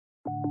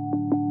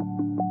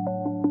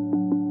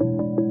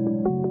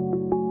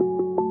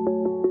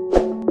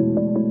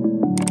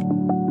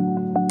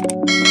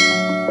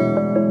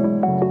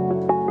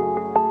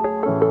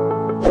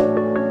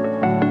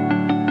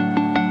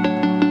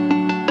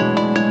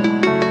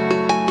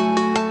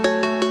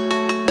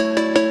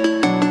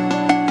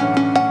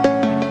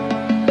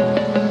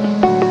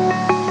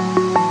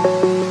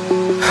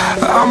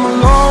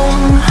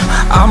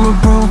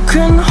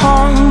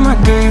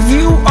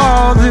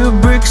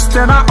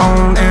that I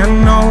own and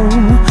know.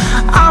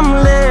 I'm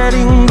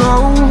letting go,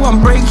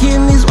 I'm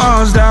breaking these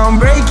walls down,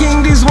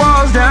 breaking these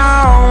walls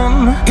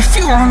down. If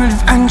you want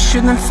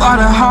adventure, then fly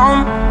to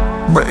home.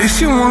 But if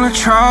you wanna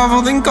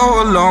travel, then go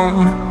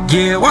alone.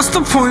 Yeah, what's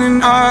the point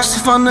in us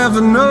if I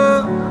never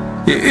know?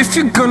 Yeah, if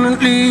you're gonna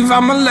leave,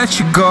 I'ma let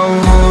you go.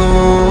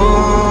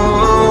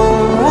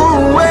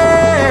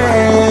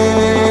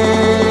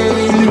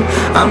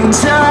 I'm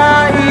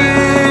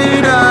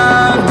tired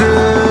of the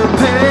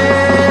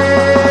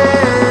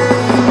pain.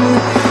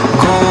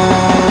 Go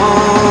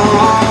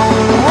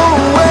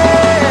away.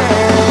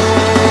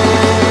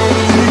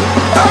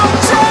 I'm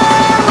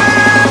tired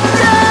with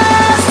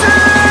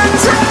yesterday.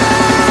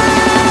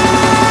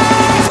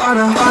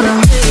 Harder, harder.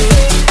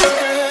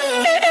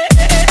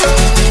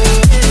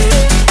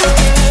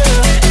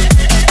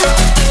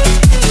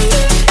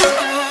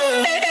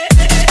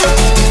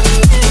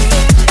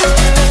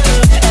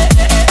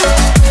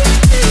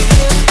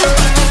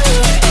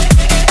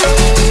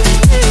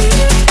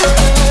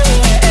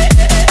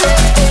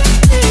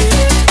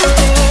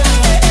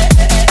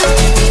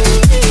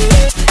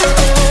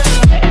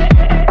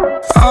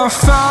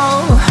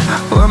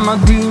 My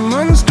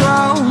demons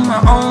dwell, my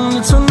own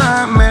little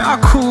nightmare, I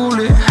call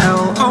it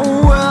hell,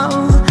 oh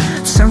well.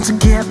 It's time to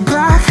get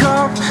back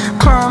up,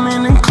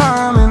 climbing and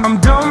climbing. I'm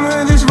done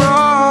with this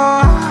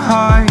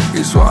ride,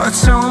 is what I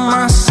tell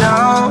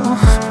myself,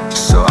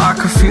 so I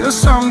could feel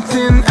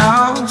something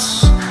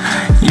else.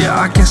 Yeah,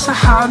 I guess I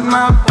had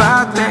my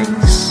bad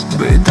days,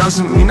 but it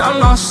doesn't mean I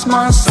lost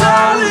my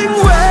style. Darling,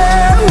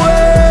 where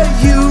were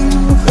you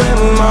when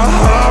my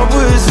heart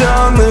was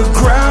on the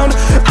ground?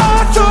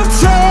 I thought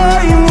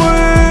time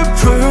would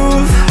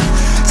prove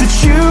that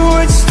you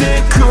would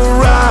stick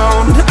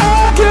around. I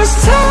guess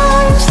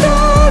time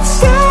stood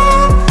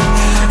still,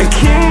 a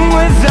king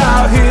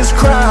without his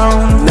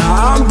crown. Now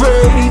I'm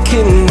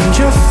breaking and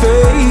you're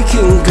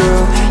faking,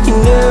 girl. You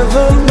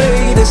never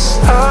made a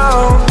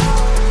sound.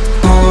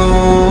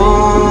 Oh,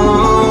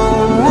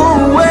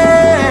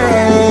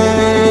 wait,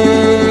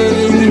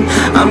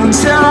 I'm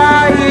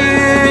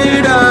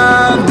tired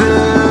of the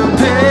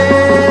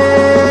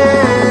pain.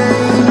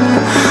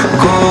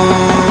 Go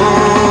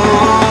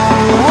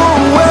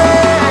away.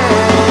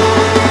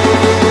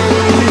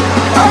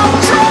 I'm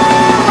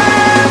tired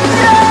with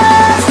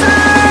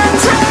yesterday.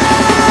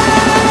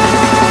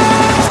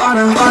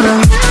 Harder, harder.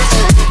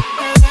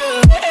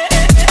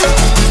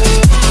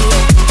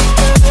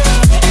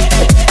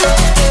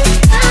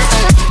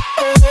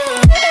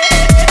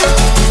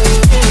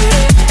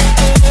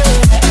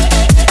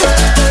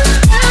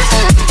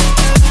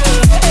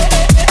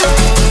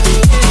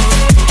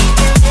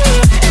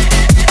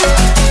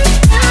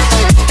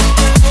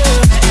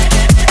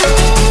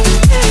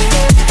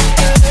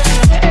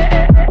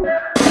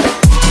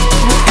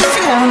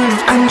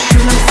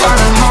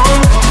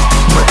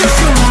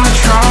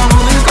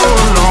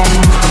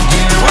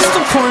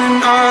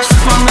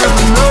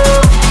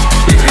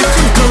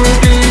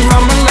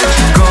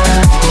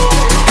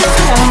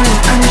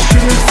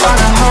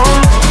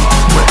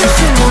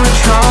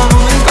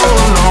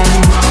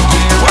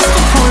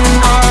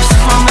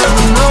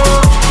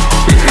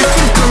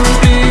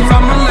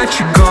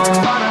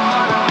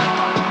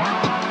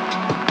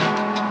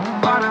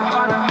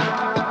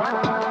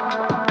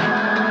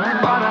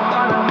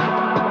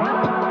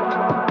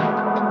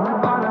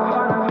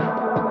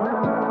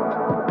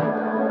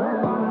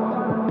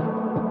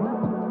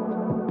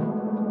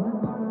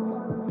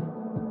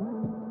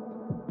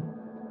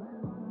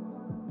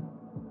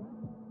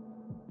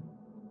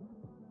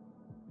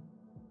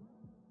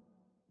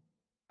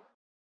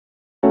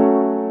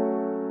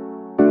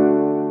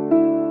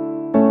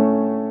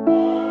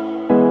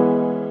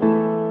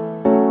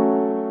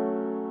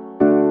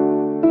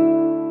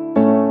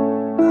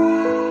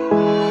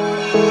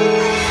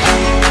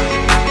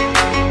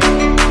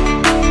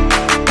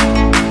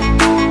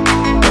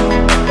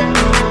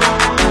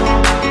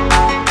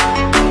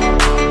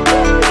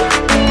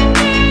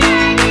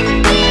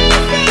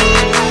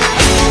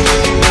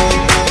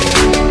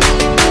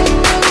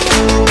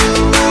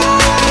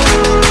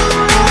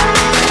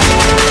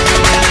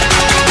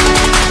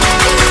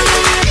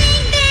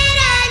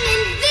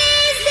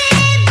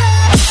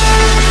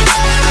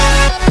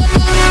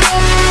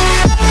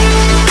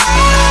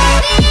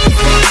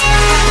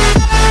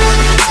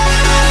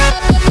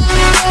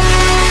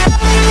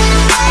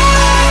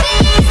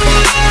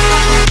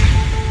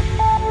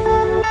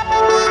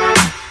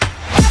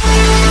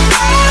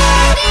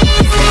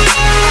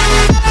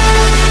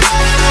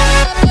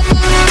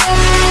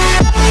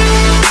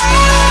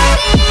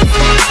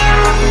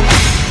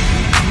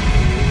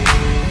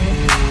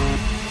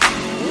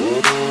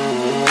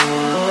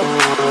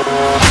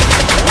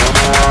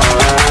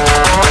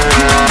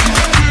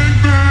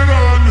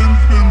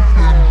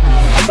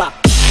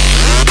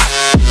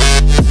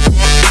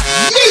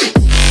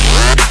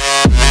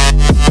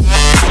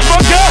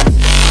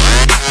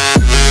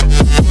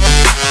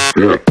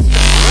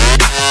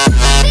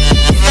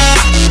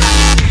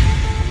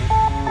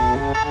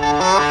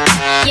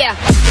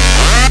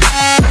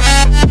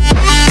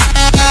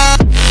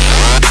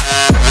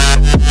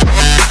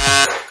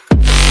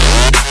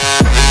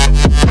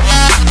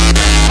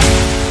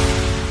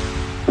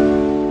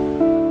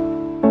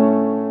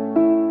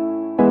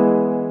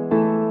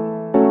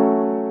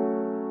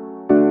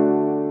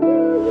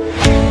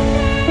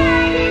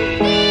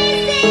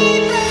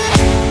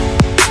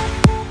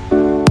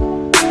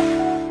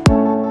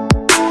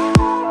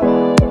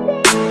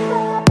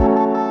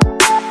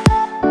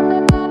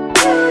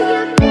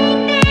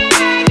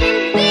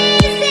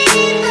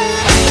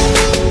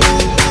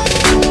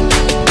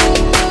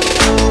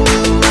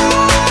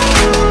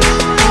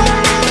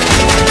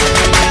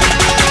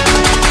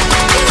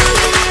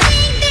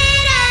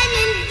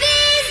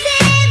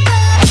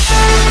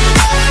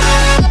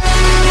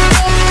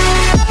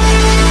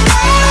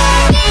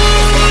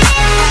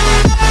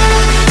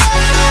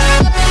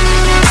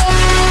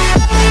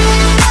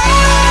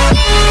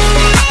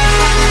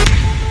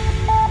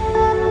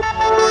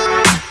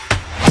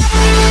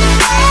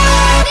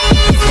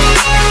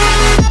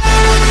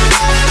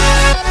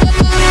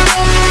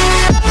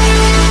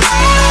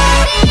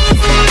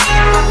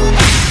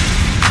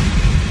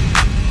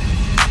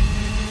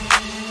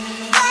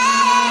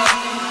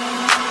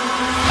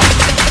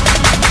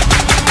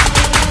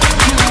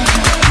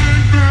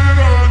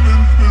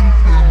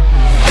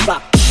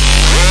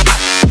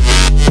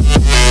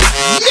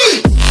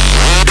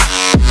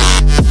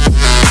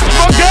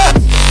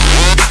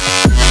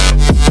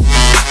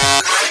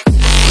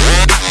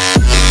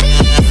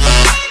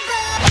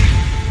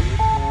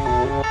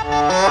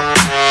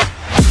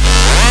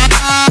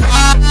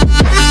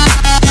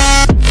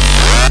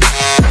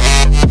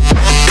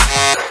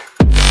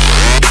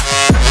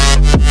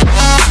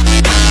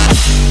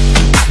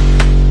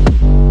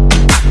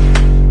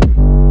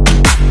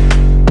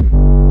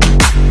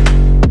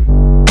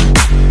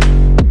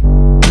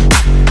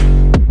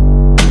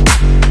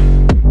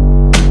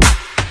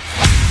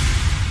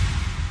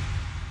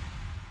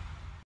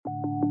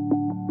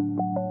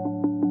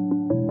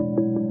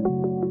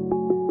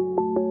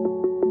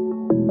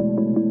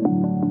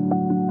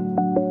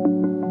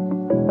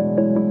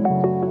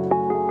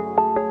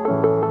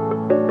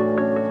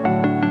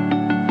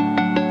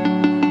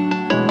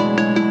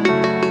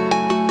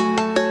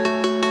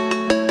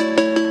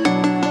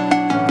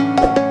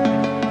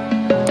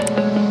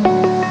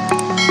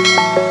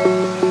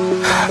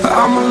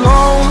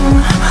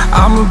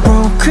 I'm a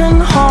broken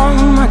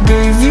home. I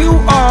gave you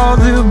all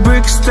the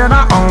bricks that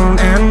I own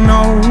and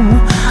know.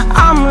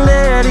 I'm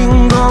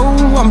letting go,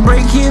 I'm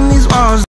breaking these walls.